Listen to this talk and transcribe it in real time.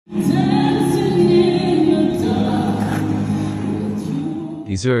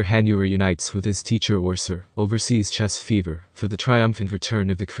Yuzuru Hanyu reunites with his teacher Orser, overseas chess fever, for the triumphant return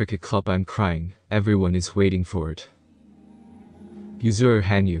of the cricket club. I'm crying, everyone is waiting for it. Yuzuru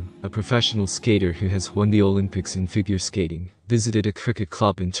Hanyu, a professional skater who has won the Olympics in figure skating, visited a cricket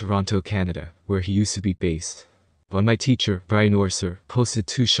club in Toronto, Canada, where he used to be based. When my teacher, Brian Orser, posted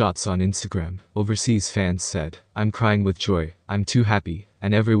 2 shots on Instagram, overseas fans said, "I'm crying with joy, I'm too happy,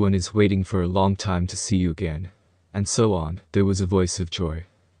 and everyone is waiting for a long time to see you again." And so on. There was a voice of joy.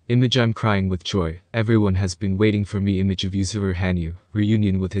 Image I'm crying with joy, everyone has been waiting for me. Image of Yuzuru Hanyu,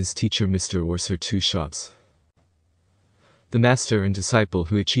 reunion with his teacher Mr. Orser. 2 shots. The master and disciple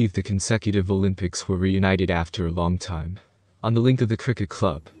who achieved the consecutive Olympics were reunited after a long time. On the link of the cricket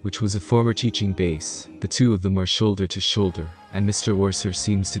club, which was a former teaching base, the two of them are shoulder to shoulder, and Mr. Orser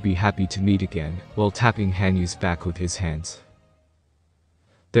seems to be happy to meet again, while tapping Hanyu's back with his hands.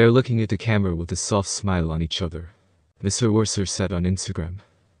 They are looking at the camera with a soft smile on each other. Mr. Orser said on Instagram,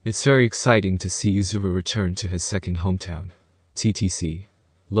 "It's very exciting to see Yuzuru return to his second hometown. TTC.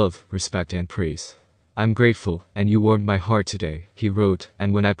 Love, respect and praise. I'm grateful, and you warmed my heart today," he wrote,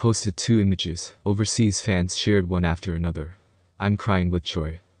 and when I posted 2 images, overseas fans shared one after another. I'm crying with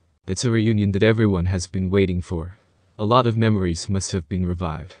joy. It's a reunion that everyone has been waiting for. A lot of memories must have been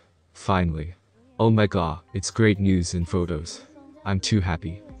revived. Finally. Oh my god, it's great news in photos. I'm too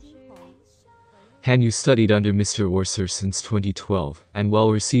happy. Hanyu studied under Mr. Orser since 2012, and while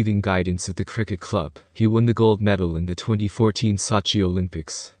receiving guidance at the cricket club, he won the gold medal in the 2014 Sochi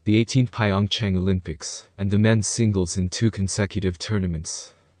Olympics, the 18th Pyeongchang Olympics, and the men's singles in 2 consecutive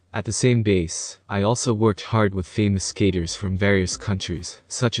tournaments. At the same base, I also worked hard with famous skaters from various countries,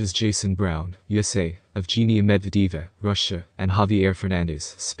 such as Jason Brown, USA, Evgenia Medvedeva, Russia, and Javier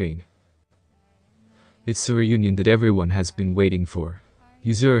Fernandez, Spain. It's a reunion that everyone has been waiting for.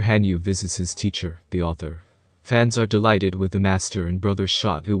 Yuzuru Hanyu visits his teacher, the author. Fans are delighted with the master and brother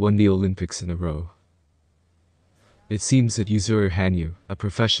shot who won the Olympics in a row. It seems that Yuzuru Hanyu, a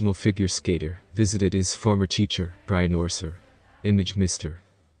professional figure skater, visited his former teacher, Brian Orser. Image Mr.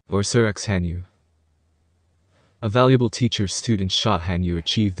 Orser x Hanyu. A valuable teacher-student shot. Hanyu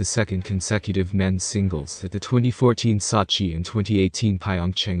achieved the 2nd consecutive men's singles at the 2014 Sochi and 2018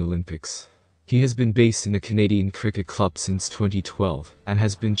 Pyeongchang Olympics. He has been based in a Canadian cricket club since 2012, and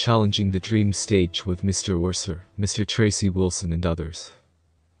has been challenging the dream stage with Mr. Orser, Mr. Tracy Wilson and others.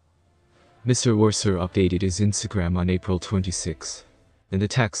 Mr. Orser updated his Instagram on April 26. In the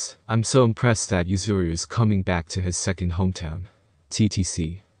text, "I'm so impressed that Yuzuru is coming back to his second hometown.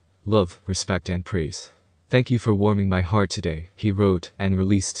 TTC. Love, respect and praise. Thank you for warming my heart today," he wrote, and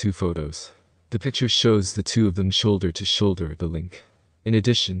released 2 photos. The picture shows the 2 of them shoulder to shoulder at the link. In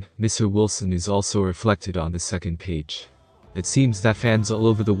addition, Mr. Wilson is also reflected on the second page. It seems that fans all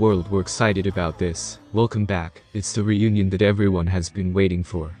over the world were excited about this. Welcome back, it's the reunion that everyone has been waiting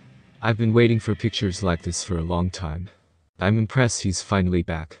for. I've been waiting for pictures like this for a long time. I'm impressed he's finally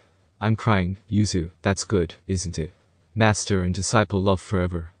back. I'm crying, Yuzu, that's good, isn't it? Master and disciple love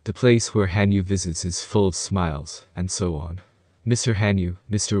forever, the place where Hanyu visits is full of smiles, and so on. Mr. Hanyu,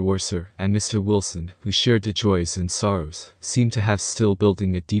 Mr. Orser, and Mr. Wilson, who shared the joys and sorrows, seem to have still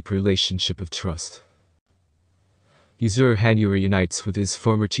building a deep relationship of trust. Yuzuru Hanyu reunites with his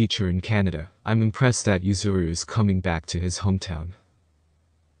former teacher in Canada. I'm impressed that Yuzuru is coming back to his hometown.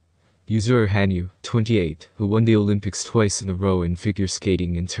 Yuzuru Hanyu, 28, who won the Olympics twice in a row in figure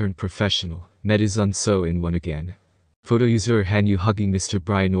skating and turned professional, met his unso and won again. Photo Yuzuru Hanyu hugging Mr.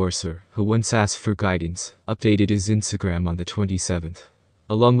 Brian Orser, who once asked for guidance, updated his Instagram on the 27th.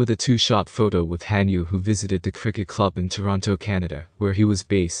 Along with a 2-shot photo with Hanyu who visited the cricket club in Toronto, Canada, where he was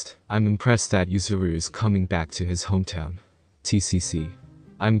based. I'm impressed that Yuzuru is coming back to his hometown. TCC.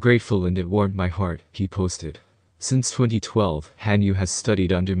 I'm grateful and it warmed my heart, he posted. Since 2012, Hanyu has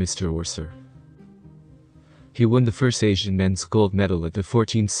studied under Mr. Orser. He won the first Asian men's gold medal at the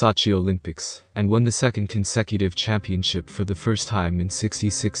 14th Sochi Olympics, and won the 2nd consecutive championship for the first time in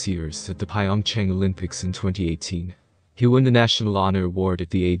 66 years at the Pyeongchang Olympics in 2018. He won the National Honor Award at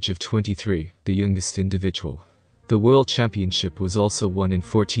the age of 23, the youngest individual. The World Championship was also won in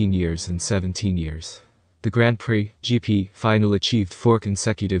 14 years and 17 years. The Grand Prix, GP, final achieved 4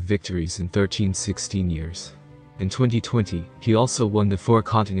 consecutive victories in 16 years. In 2020, he also won the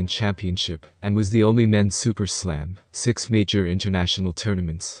 4-continent championship, and was the only men's Super Slam, 6 major international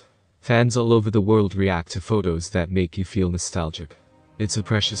tournaments. Fans all over the world react to photos that make you feel nostalgic. It's a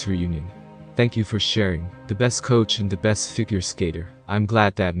precious reunion. Thank you for sharing, the best coach and the best figure skater. I'm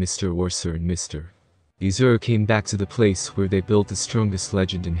glad that Mr. Orser and Mr. Yuzuru came back to the place where they built the strongest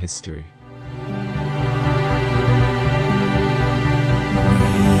legend in history.